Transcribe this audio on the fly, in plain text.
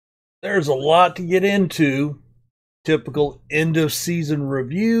There's a lot to get into. Typical end of season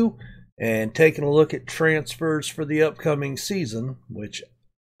review and taking a look at transfers for the upcoming season, which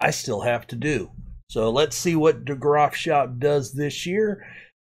I still have to do. So let's see what the Graafschap does this year.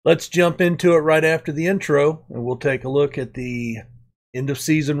 Let's jump into it right after the intro, and we'll take a look at the end of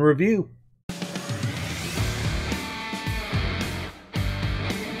season review.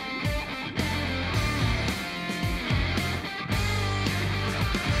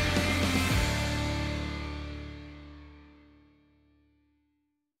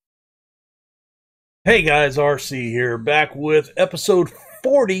 Hey guys, RC here, back with episode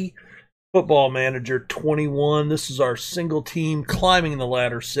 40, Football Manager 21. This is our single team climbing the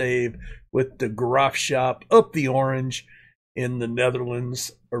ladder save with the Graafschap up the orange in the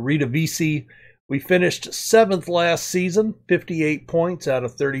Netherlands, Eredivisie. We finished 7th last season, 58 points out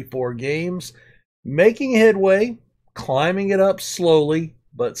of 34 games, making headway, climbing it up slowly,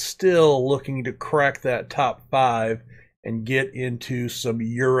 but still looking to crack that top 5 and get into some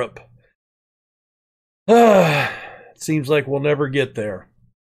Europe. It seems like we'll never get there.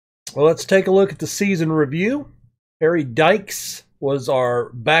 Well, let's take a look at the season review. Harry Dykes was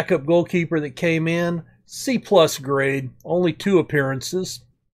our backup goalkeeper that came in. C+ grade, only 2 appearances.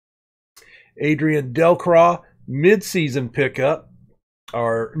 Adrian Delcroix, mid-season pickup,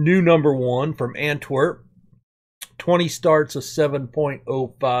 our new number 1 from Antwerp. 20 starts, a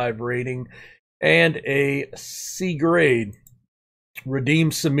 7.05 rating, and a C grade.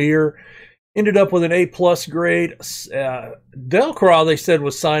 Radim Samir ended up with an A+ grade. Delcroix, they said,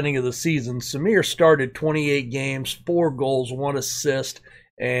 was signing of the season. Samir started 28 games, 4 goals, 1 assist,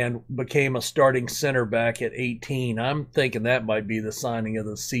 and became a starting center back at 18. I'm thinking that might be the signing of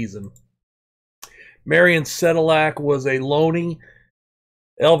the season. Marian Sedilak was a loanee.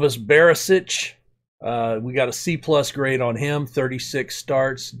 Elvis Barisic, we got a C+ grade on him, 36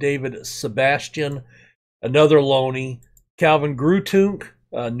 starts. David Sebastian, another loanee. Calvin Grutunk,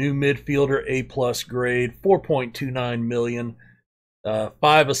 new midfielder, A+ grade, 4.29 million.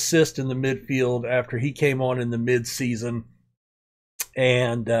 5 assists in the midfield after he came on in the mid-season.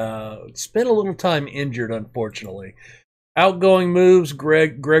 And spent a little time injured, unfortunately. Outgoing moves,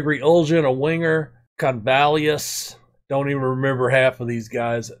 Gregory Ulgen, a winger. Convalius, don't even remember half of these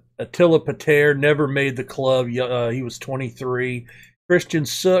guys. Attila Pater, never made the club. He was 23. Christian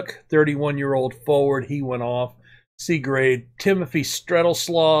Suk, 31-year-old forward. He went off. C grade. Timothy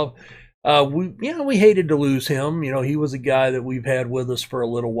Stretoslav, we hated to lose him. He was a guy that we've had with us for a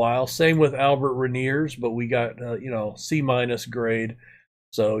little while. Same with Albert Reniers, but we got C- grade.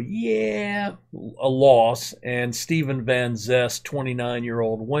 So yeah, a loss. And Steven Van Zest,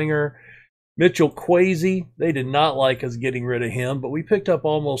 29-year-old winger. Mitchell Kwesi, they did not like us getting rid of him, but we picked up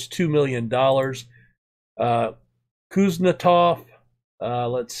almost $2 million. Kuznetsov.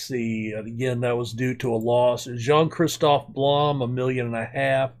 Let's see. Again, that was due to a loss. Jean-Christophe Blom, $1.5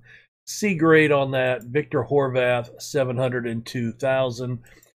 million. C grade on that. Victor Horvath, 702,000.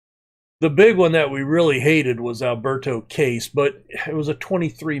 The big one that we really hated was Alberto Case, but it was a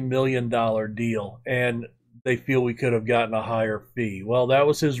 $23 million deal, and they feel we could have gotten a higher fee. Well, that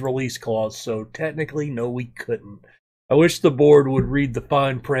was his release clause, so technically, no, we couldn't. I wish the board would read the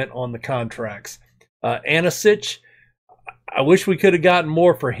fine print on the contracts. Anisic, I wish we could have gotten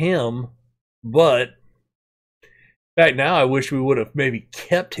more for him, but in fact, now I wish we would have maybe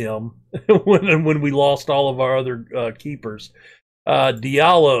kept him when we lost all of our other keepers.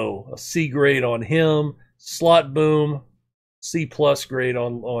 Diallo, a C grade on him. Slot Boom, C+ grade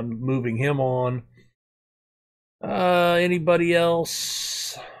on moving him on. Anybody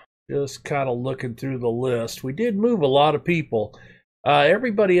else? Just kind of looking through the list. We did move a lot of people.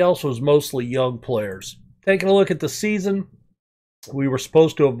 Everybody else was mostly young players. Taking a look at the season, we were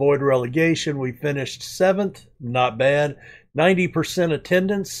supposed to avoid relegation. We finished 7th, not bad. 90%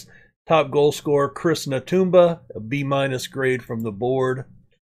 attendance. Top goal scorer, Chris Natumba, a B- grade from the board.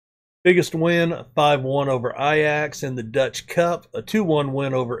 Biggest win, 5-1 over Ajax in the Dutch Cup. A 2-1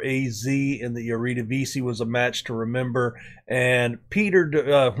 win over AZ in the Eredivisie was a match to remember. And Paul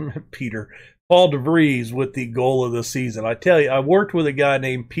de Vries with the goal of the season. I tell you, I worked with a guy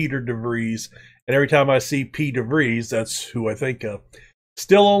named Peter de Vries, and every time I see P. de Vries, that's who I think of.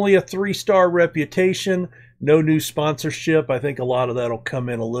 Still only a 3-star reputation. No new sponsorship. I think a lot of that will come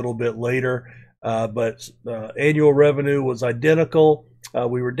in a little bit later. But annual revenue was identical.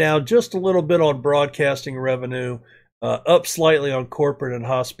 We were down just a little bit on broadcasting revenue, up slightly on corporate and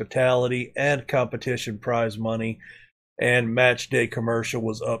hospitality and competition prize money, and match day commercial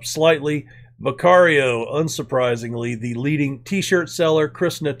was up slightly. Vicario, unsurprisingly, the leading t-shirt seller,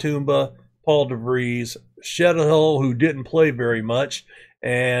 Chris Natumba, Paul de Vries, Shedhill, who didn't play very much,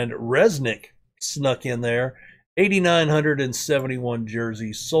 And Resnick snuck in there. 8,971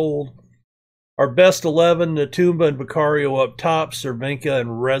 jerseys sold. Our best 11, Natumba and Vicario up top, Cervenka and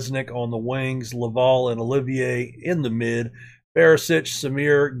Resnick on the wings, Laval and Olivier in the mid, Barisic,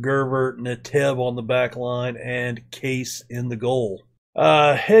 Samir, Gerver, Neteb on the back line, and Case in the goal.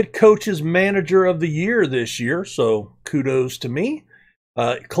 Head coach's manager of the year this year, so kudos to me.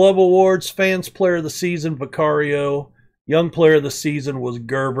 Club awards, fans player of the season, Vicario. Young player of the season was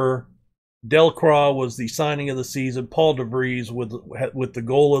Gerver. Delcroix was the signing of the season. Paul DeVries with the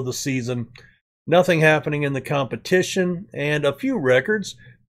goal of the season. Nothing happening in the competition, and a few records.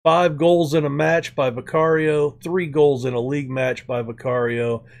 5 goals in a match by Vicario, 3 goals in a league match by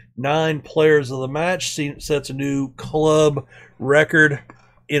Vicario, 9 players of the match, sets a new club record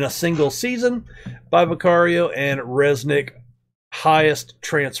in a single season by Vicario, and Resnick, highest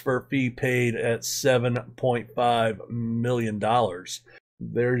transfer fee paid at $7.5 million.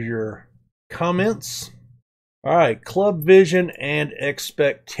 There's your comments. All right, club vision and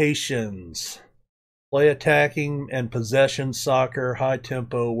expectations. Play attacking and possession soccer, high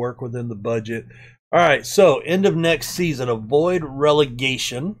tempo, work within the budget. All right, so end of next season, avoid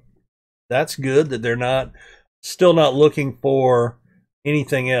relegation. That's good that they're still not looking for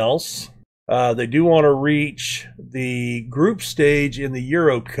anything else. They do want to reach the group stage in the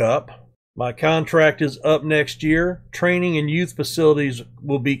Euro Cup. My contract is up next year. Training and youth facilities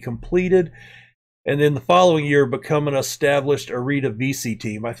will be completed. And then the following year, become an established Arita VC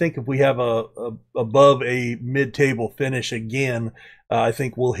team. I think if we have above a mid-table finish again, I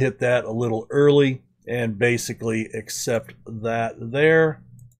think we'll hit that a little early and basically accept that there.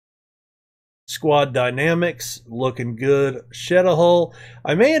 Squad dynamics, looking good. Shedahull,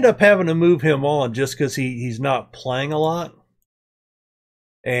 I may end up having to move him on just because he's not playing a lot.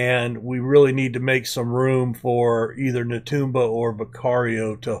 And we really need to make some room for either Natumba or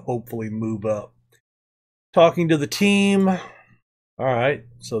Vicario to hopefully move up. Talking to the team. All right.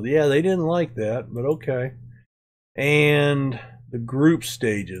 So, yeah, they didn't like that, but okay. And the group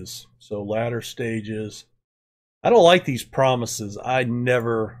stages. So, ladder stages. I don't like these promises.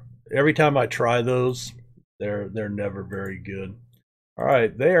 Every time I try those, they're never very good. All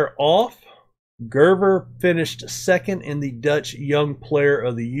right. They are off. Gerver finished second in the Dutch Young Player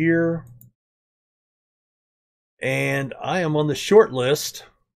of the Year. And I am on the short list.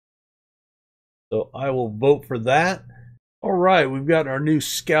 So I will vote for that. All right, we've got our new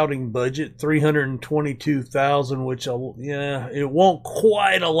scouting budget, $322,000, which it won't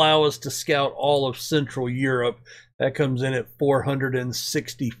quite allow us to scout all of Central Europe. That comes in at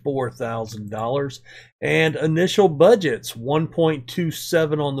 $464,000. And initial budgets,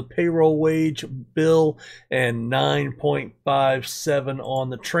 1.27 on the payroll wage bill and 9.57 on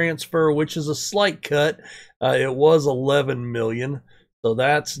the transfer, which is a slight cut. It was 11 million, so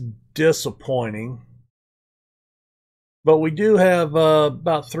that's disappointing. But we do have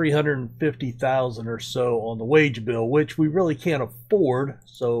about $350,000 or so on the wage bill, which we really can't afford.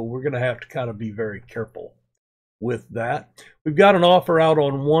 So we're going to have to kind of be very careful with that. We've got an offer out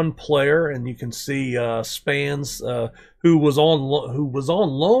on one player, and you can see Spans, who was on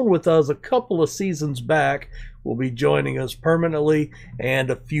loan with us a couple of seasons back, will be joining us permanently,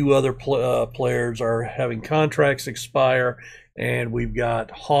 and a few other players are having contracts expire, and we've got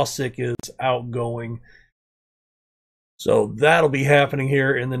Hosick is outgoing. So that'll be happening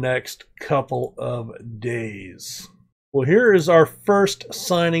here in the next couple of days. Well, here is our first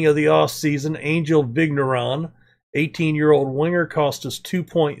signing of the offseason, Angel Vigneron. 18-year-old winger, cost us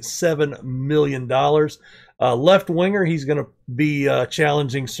 $2.7 million. Left winger, he's going to be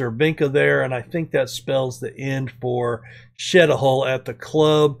challenging Cervenka there, and I think that spells the end for Shedahull at the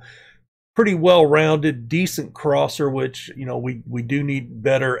club. Pretty well-rounded, decent crosser, which we do need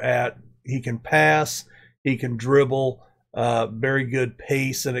better at. He can pass, he can dribble, very good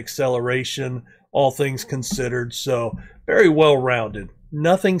pace and acceleration, all things considered. So very well-rounded.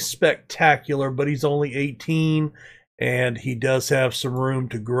 Nothing spectacular, but he's only 18, and he does have some room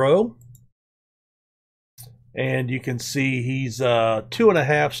to grow. And you can see he's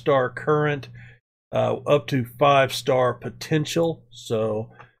 2.5-star current, up to 5-star potential. So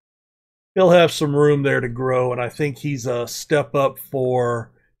he'll have some room there to grow, and I think he's a step up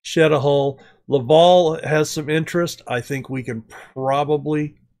for Shedahull. Laval has some interest. I think we can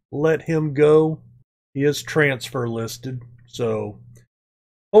probably let him go. He is transfer listed, so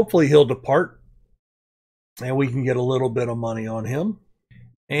hopefully he'll depart, and we can get a little bit of money on him.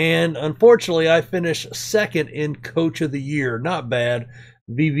 And unfortunately, I finished second in Coach of the Year. Not bad.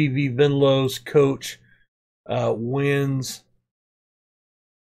 VVV Venlo's coach wins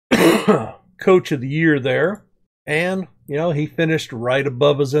Coach of the Year there. And, you know, he finished right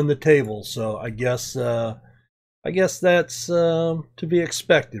above us in the table. So I guess that's to be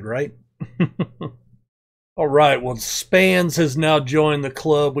expected, right? All right. Well, Spans has now joined the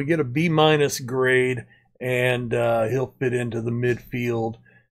club. We get a B- grade, and he'll fit into the midfield.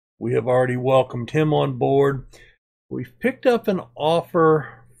 We have already welcomed him on board. We've picked up an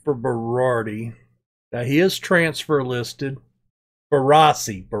offer for Berardi. Now, he is transfer listed.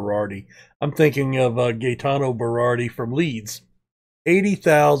 Berardi. I'm thinking of Gaetano Berardi from Leeds.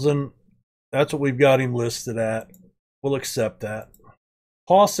 80,000. That's what we've got him listed at. We'll accept that.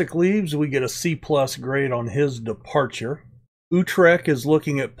 Hossack leaves. We get a C+ grade on his departure. Utrecht is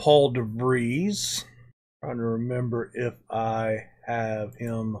looking at Paul de Vries. Trying to remember if I have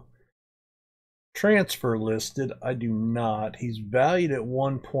him transfer listed. I do not. He's valued at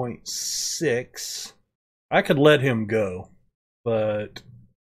 1.6. I could let him go, but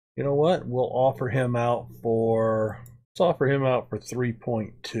you know what? We'll offer him out for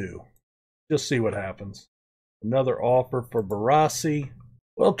 3.2. Just see what happens. Another offer for Barassi.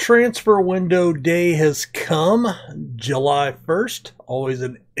 Well, transfer window day has come, July 1st. Always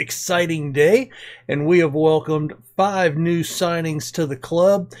an exciting day, and we have welcomed 5 new signings to the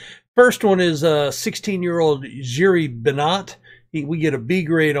club. First one is 16-year-old Jiri Benat. We get a B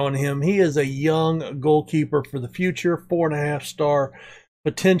grade on him. He is a young goalkeeper for the future, 4.5-star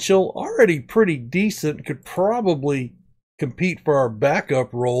potential, already pretty decent, could probably compete for our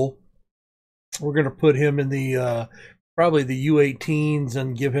backup role. We're going to put him in the probably the U18s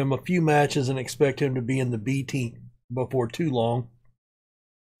and give him a few matches and expect him to be in the B team before too long.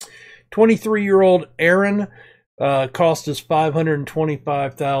 23-year-old Aaron cost us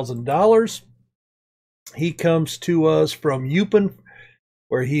 $525,000. He comes to us from Eupen,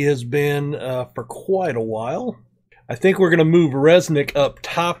 where he has been for quite a while. I think we're going to move Resnick up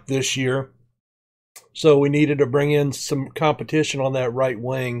top this year, so we needed to bring in some competition on that right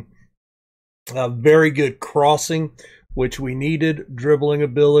wing. Very good crossing, which we needed. Dribbling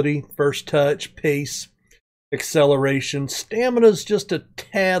ability, first touch, pace, acceleration. Stamina's just a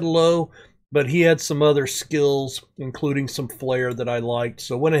tad low, but he had some other skills, including some flair that I liked.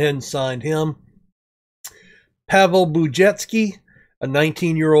 So went ahead and signed him. Pavel Bujetsky, a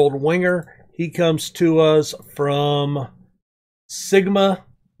 19-year-old winger. He comes to us from Sigma,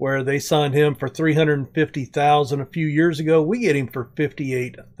 where they signed him for $350,000 a few years ago. We get him for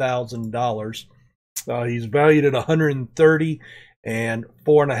 $58,000. He's valued at 130 and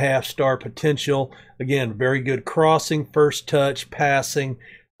 4.5-star potential. Again, very good crossing, first touch, passing.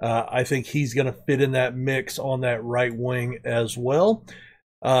 I think he's going to fit in that mix on that right wing as well.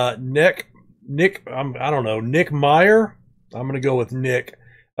 Nick Meyer. I'm going to go with Nick.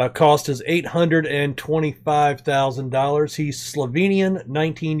 Cost is $825,000. He's Slovenian,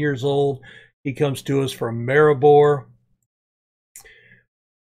 19 years old. He comes to us from Maribor.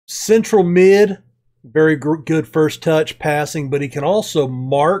 Central mid, very good first touch, passing, but he can also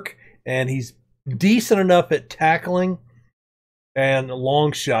mark, and he's decent enough at tackling and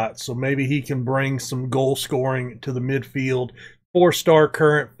long shots, so maybe he can bring some goal scoring to the midfield. 4-star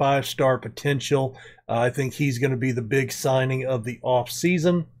current, 5-star potential. I think he's going to be the big signing of the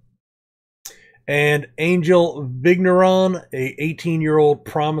off-season. And Angel Vigneron, a 18-year-old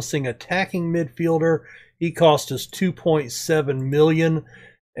promising attacking midfielder. He cost us $2.7 million,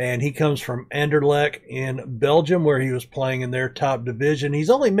 and he comes from Anderlecht in Belgium, where he was playing in their top division. He's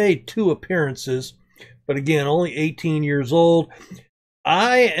only made 2 appearances, but again, only 18 years old.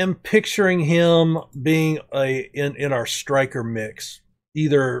 I am picturing him being in our striker mix,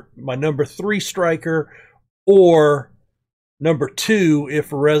 either my number 3 striker or number 2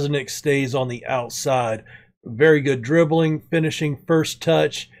 if Resnick stays on the outside. Very good dribbling, finishing, first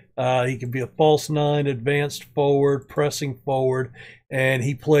touch. He can be a false 9, advanced forward, pressing forward, and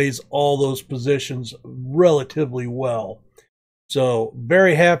he plays all those positions relatively well. So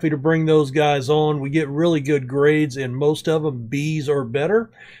very happy to bring those guys on. We get really good grades in most of them, B's or better,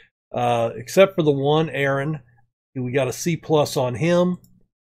 except for the one, Aaron. We got a C+ on him.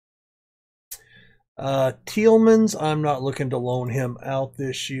 Tielmans, I'm not looking to loan him out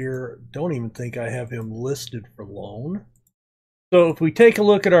this year. Don't even think I have him listed for loan. So if we take a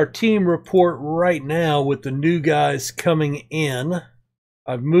look at our team report right now with the new guys coming in,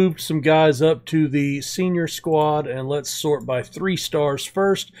 I've moved some guys up to the senior squad, and let's sort by 3 stars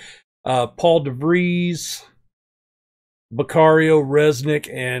first. Paul de Vries, Baccario,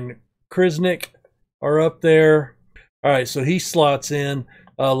 Resnick, and Krisnick are up there. All right, so he slots in.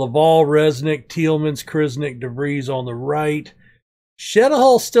 Laval, Resnick, Tielmans, Krisnick, de Vries on the right.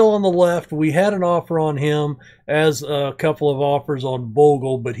 Shedahal still on the left. We had an offer on him, as a couple of offers on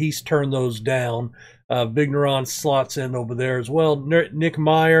Bogle, but he's turned those down. Vigneron slots in over there as well. Nick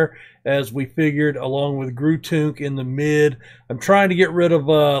Meyer, as we figured, along with Grutunk in the mid. I'm trying to get rid of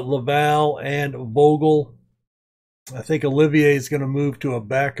Laval and Vogel. I think Olivier is going to move to a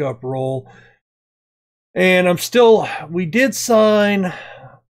backup role. And we did sign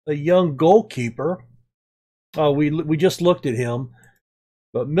a young goalkeeper. We just looked at him.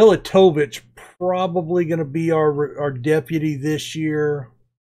 But Militovic probably going to be our deputy this year.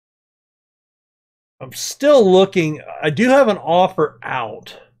 I'm still looking. I do have an offer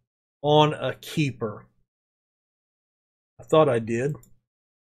out on a keeper. I thought I did.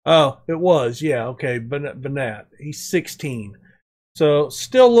 Oh, it was. Yeah, okay. Banat. He's 16. So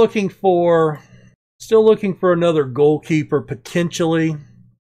still looking for another goalkeeper potentially.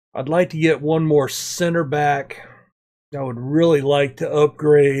 I'd like to get one more center back. I would really like to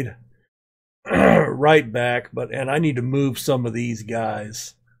upgrade right back, and I need to move some of these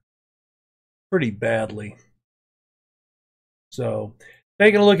guys pretty badly. So,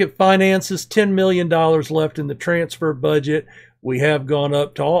 taking a look at finances, $10 million left in the transfer budget. We have gone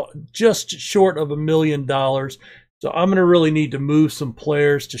up to just short of $1 million. So I'm going to really need to move some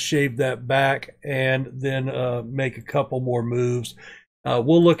players to shave that back and then make a couple more moves.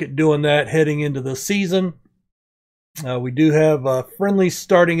 We'll look at doing that heading into the season. We do have friendlies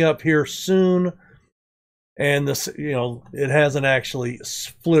starting up here soon, and this, it hasn't actually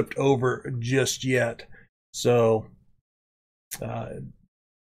flipped over just yet. So,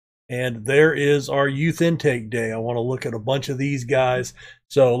 and there is our youth intake day. I want to look at a bunch of these guys.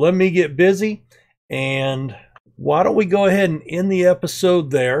 So let me get busy, and why don't we go ahead and end the episode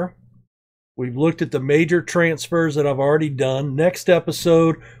there? We've looked at the major transfers that I've already done. Next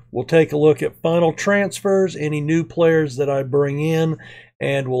episode, we'll take a look at final transfers, any new players that I bring in,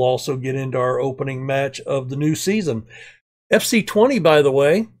 and we'll also get into our opening match of the new season. FC20, by the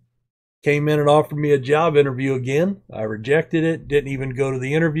way, came in and offered me a job interview again. I rejected it, didn't even go to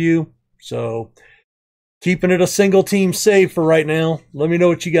the interview. So keeping it a single team save for right now. Let me know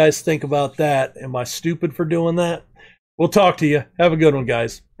what you guys think about that. Am I stupid for doing that? We'll talk to you. Have a good one,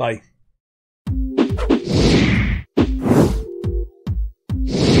 guys. Bye.